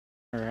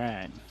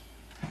Alright,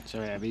 so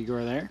we have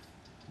Igor there,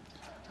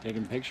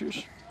 taking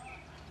pictures,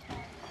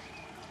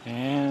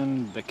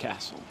 and the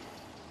castle.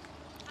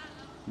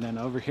 And then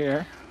over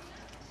here,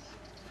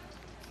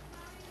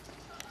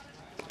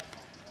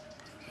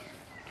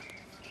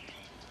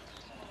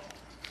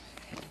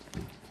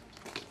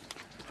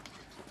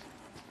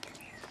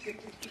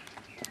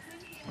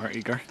 or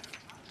Igor.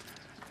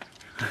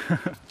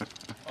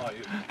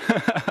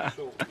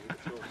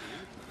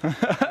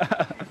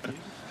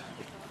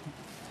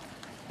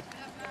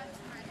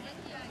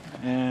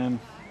 And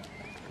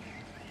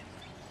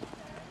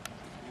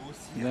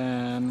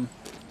then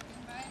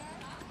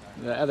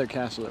the other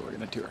castle that we're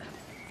going to tour.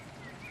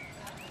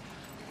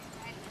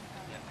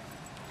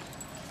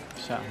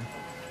 So, you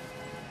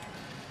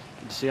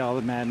can see all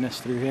the madness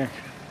through here.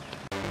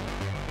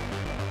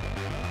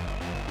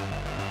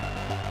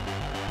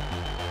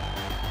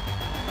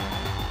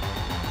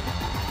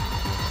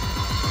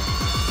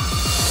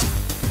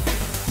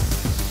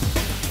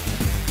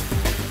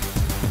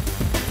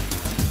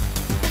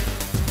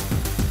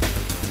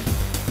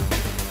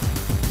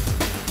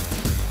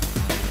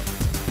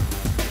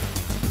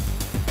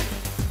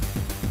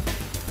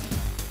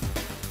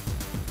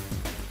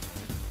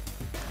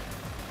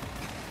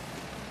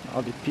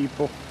 All the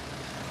people,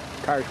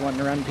 cars wanting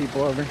to run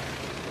people over.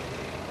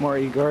 More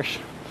Igors,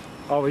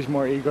 always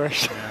more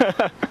Igors.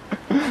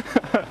 Yeah.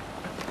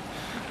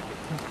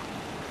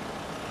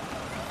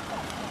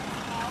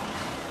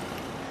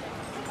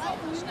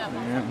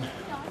 And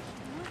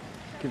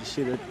get to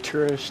see the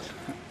tourist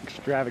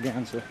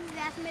extravaganza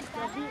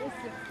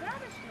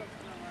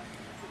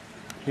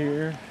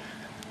here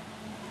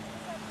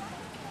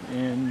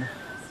in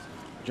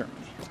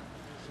Germany.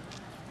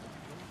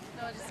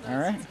 All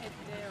right.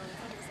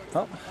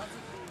 Oh,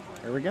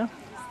 there we go.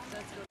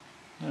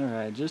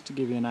 Alright, just to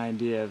give you an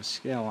idea of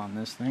scale on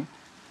this thing.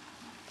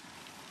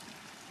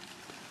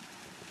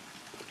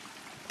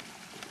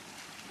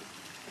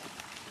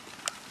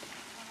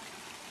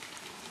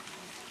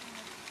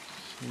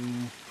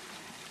 See.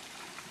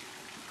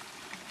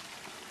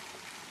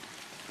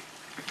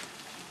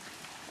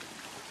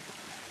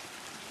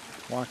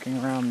 Walking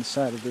around the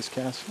side of this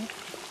castle.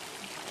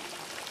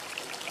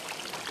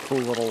 Cool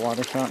little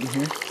water fountain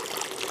here.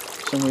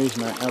 For some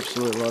reason I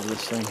absolutely love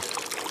this thing.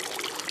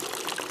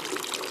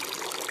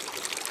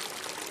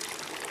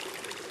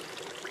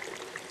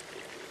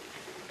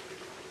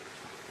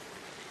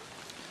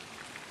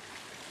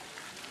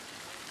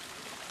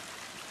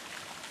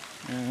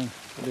 And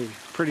a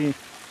pretty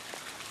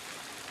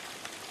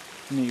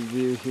neat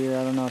view here.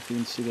 I don't know if you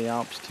can see the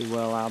Alps too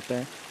well out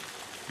there.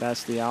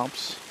 That's the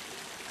Alps.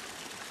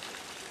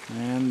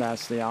 And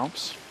that's the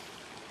Alps.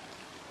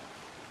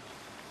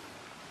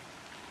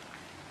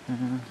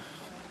 And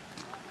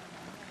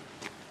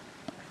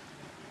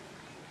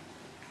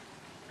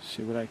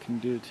see what I can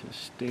do to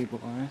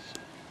stabilize.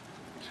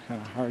 It's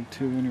kind of hard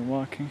to when you're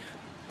walking.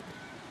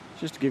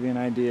 Just to give you an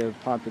idea of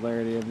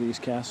popularity of these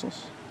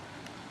castles.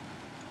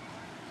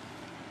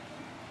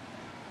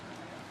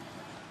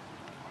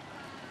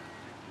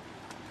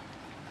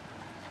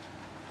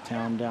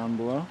 Town down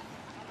below.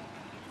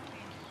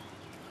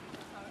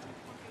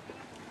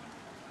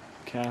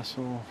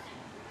 Castle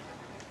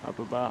up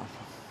above.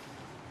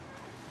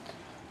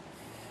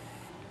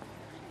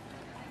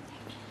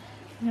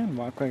 And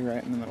walkway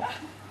right in the middle.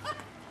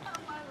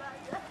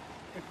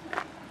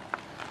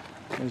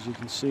 As you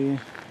can see,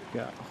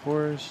 got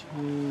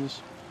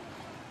horses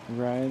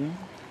riding.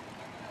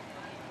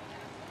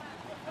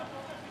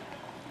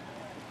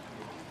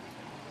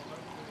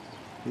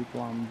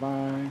 People on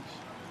bikes.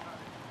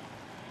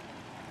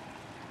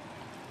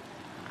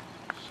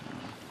 So,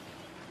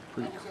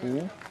 pretty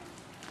cool.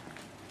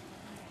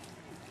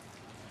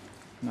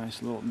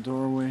 Nice little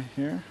doorway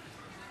here.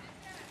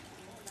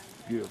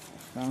 Beautiful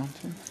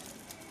fountain.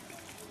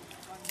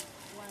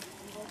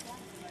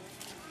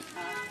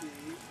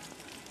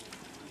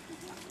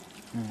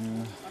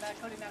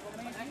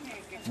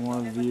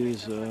 More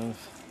views of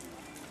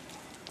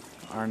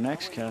our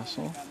next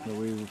castle that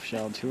we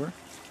shall tour.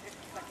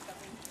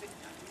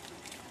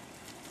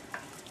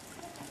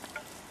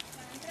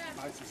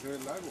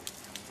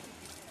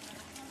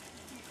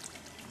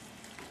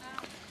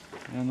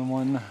 And the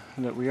one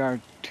that we are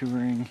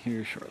touring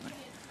here shortly.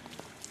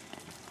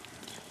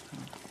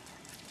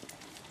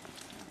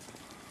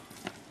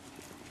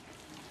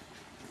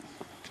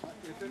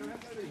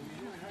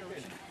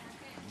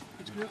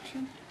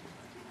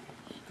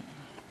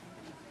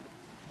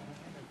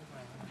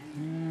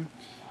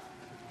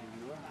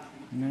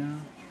 Now,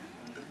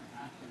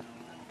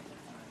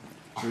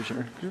 here's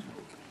our group.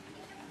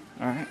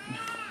 All right.